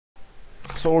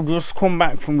So I've just come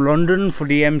back from London for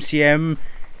the MCM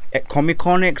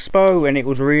Comicon Expo, and it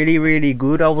was really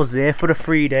good. I was there for the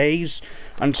 3 days,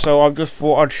 and so I just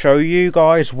thought I'd show you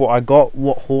guys what I got,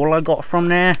 what haul I got from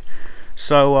there.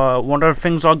 So one of the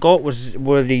things I got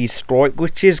were these Strike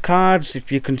Witches cards.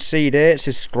 If you can see there, it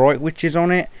says Strike Witches on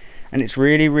it, and it's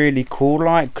really cool,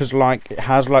 like, because like it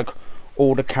has like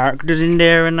all the characters in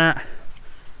there and that.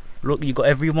 Look, you got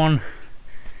everyone.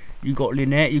 You got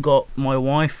Lynette, you got my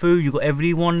waifu, you got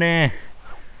everyone there.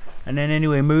 And then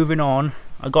anyway, moving on,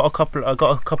 I got a couple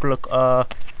of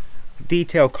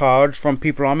detail cards from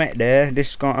people I met there.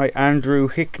 This guy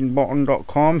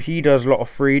AndrewHickenbottom.com, he does a lot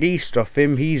of 3D stuff.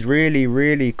 He's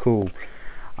really cool,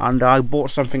 and I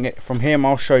bought something from him.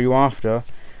 I'll show you after.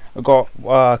 I got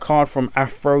a card from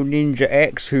Afro Ninja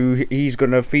X, who he's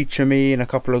gonna feature me and a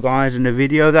couple of guys in the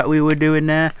video that we were doing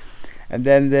there. And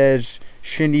then there's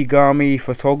Shinigami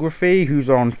Photography, who's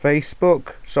on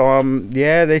Facebook. So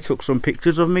yeah, they took some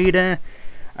pictures of me there.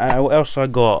 What else I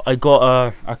got? I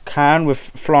got a can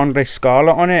with Flandre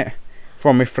Scarlet on it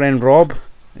from my friend Rob.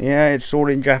 Yeah, it's all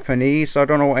in Japanese, so I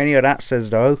don't know what any of that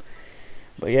says though.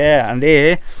 But yeah, and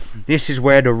here, this is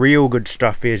where the real good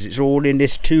stuff is. It's all in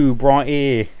this tube right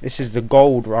here. This is the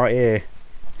gold right here.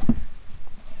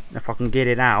 If I can get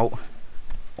it out.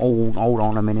 Oh, hold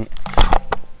on a minute.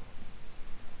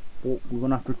 Oh, we're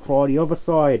gonna have to try the other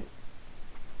side.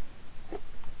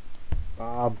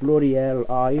 Ah, bloody hell.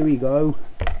 Ah, here we go.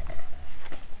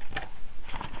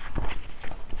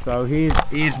 So here's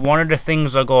one of the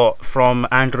things I got from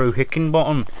Andrew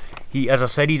Hickenbottom. He, as I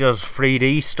said, he does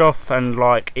 3D stuff, and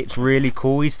like it's really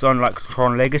cool. He's done like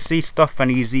Tron Legacy stuff,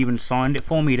 and he's even signed it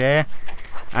for me there.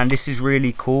 And this is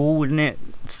really cool, isn't it?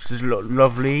 This is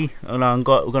lovely, and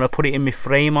we're gonna put it in my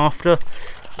frame after.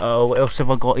 What else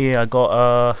have I got here? I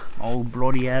got oh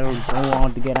bloody hell, it's so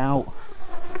hard to get out.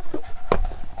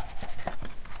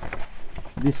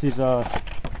 This is if I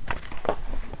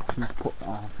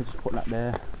just put that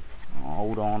there. Oh,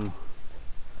 hold on.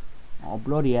 Oh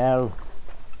bloody hell.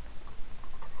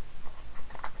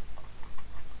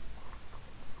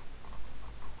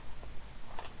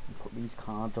 Put these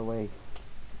cards away.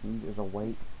 There's a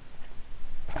weight.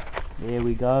 There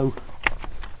we go.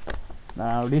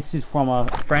 Now this is from a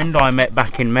friend I met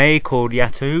back in May called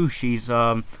Yatu. She's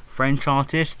French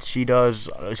artist.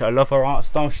 I love her art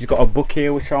style. She's got a book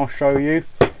here which I'll show you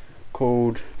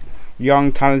called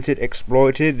Young Talented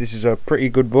Exploited. This is a pretty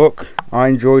good book. I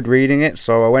enjoyed reading it,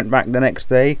 so I went back the next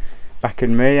day back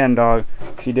in May, and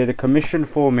she did a commission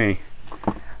for me,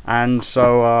 and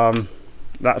so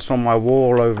that's on my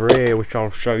wall over here, which I'll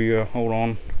show you. Hold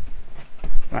on,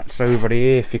 that's over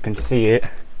here if you can see it.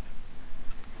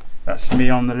 That's me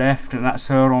on the left and that's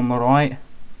her on the right.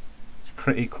 It's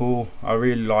pretty cool. I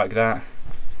really like that.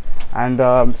 And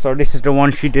so this is the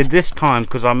one she did this time,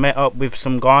 because I met up with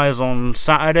some guys on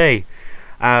Saturday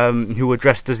who were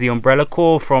dressed as the Umbrella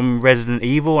Corps from Resident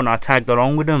Evil, and I tagged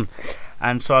along with them.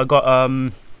 And so I got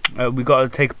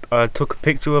took a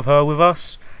picture of her with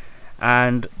us,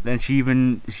 and then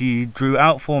she drew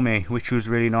out for me, which was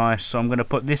really nice. So I'm going to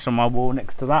put this on my wall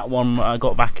next to that one I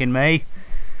got back in May.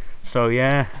 So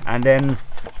yeah, and then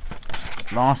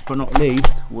last but not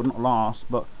least, well not last,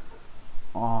 but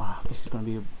this is going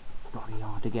to be bloody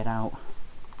hard to get out.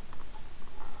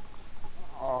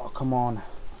 Oh come on.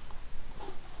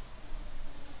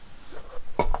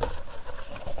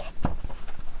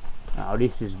 Oh,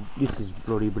 this is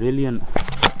bloody brilliant.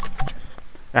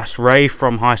 That's Ray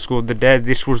from High School of the Dead.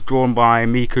 This was drawn by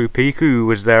Miku Piku, who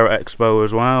was there at Expo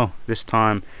as well this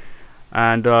time.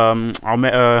 And I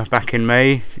met her back in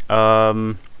May.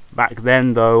 Back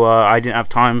then though, I didn't have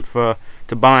time to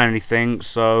buy anything,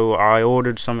 so I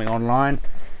ordered something online,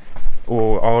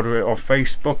 or order it off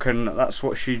Facebook, and that's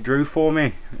what she drew for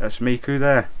me. That's Miku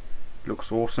there.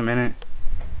 Looks awesome in it.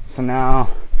 So now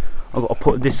I've got to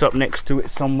put this up next to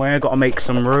it somewhere. Got to make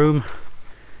some room.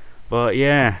 But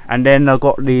yeah, and then I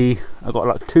got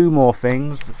like 2 more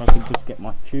things. If I could just get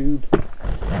my tube.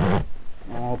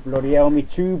 Oh bloody hell, my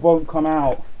tube won't come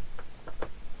out.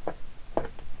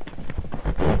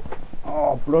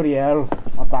 Oh bloody hell,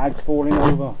 my bag's falling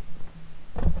over.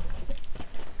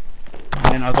 And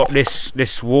then I got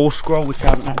this wall scroll which I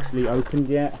haven't actually opened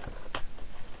yet.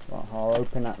 Right, I'll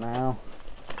open that now.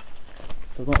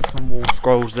 So I've got some wall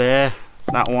scrolls there.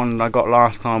 That one I got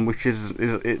last time, which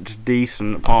it's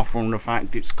decent, apart from the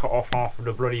fact it's cut off half of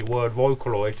the bloody word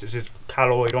Vocaloids. It says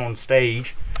Caloid on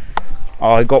stage.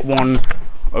 I got one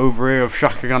over here of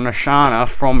Shakugan Ashana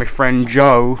from my friend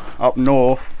Joe up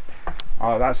north.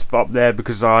 That's up there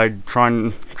because I'm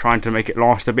trying to make it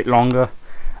last a bit longer.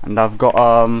 And I've got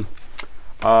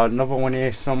another one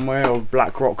here somewhere of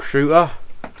Black Rock Shooter.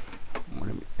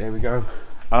 There we go.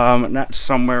 That's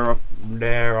somewhere up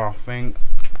there, I think.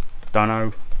 Don't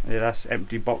know. Yeah, that's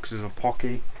empty boxes of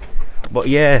Pocky. But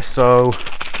yeah, so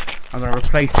I'm gonna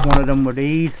replace one of them with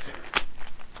these.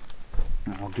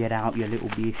 Oh, get out, you little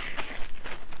bitch.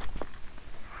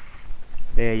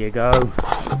 There you go.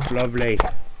 Lovely.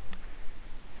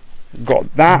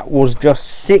 Got that, was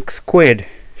just £6.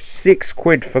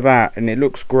 £6 for that, and it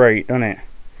looks great, doesn't it?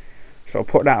 So I'll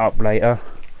put that up later.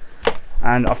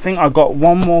 And I think I got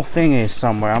one more thing here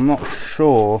somewhere, I'm not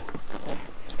sure.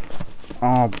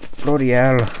 Oh bloody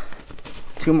hell,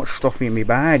 too much stuff in my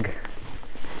bag.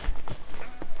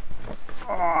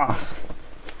 Oh.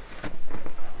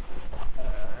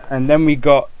 And then we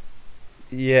got,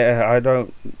 yeah,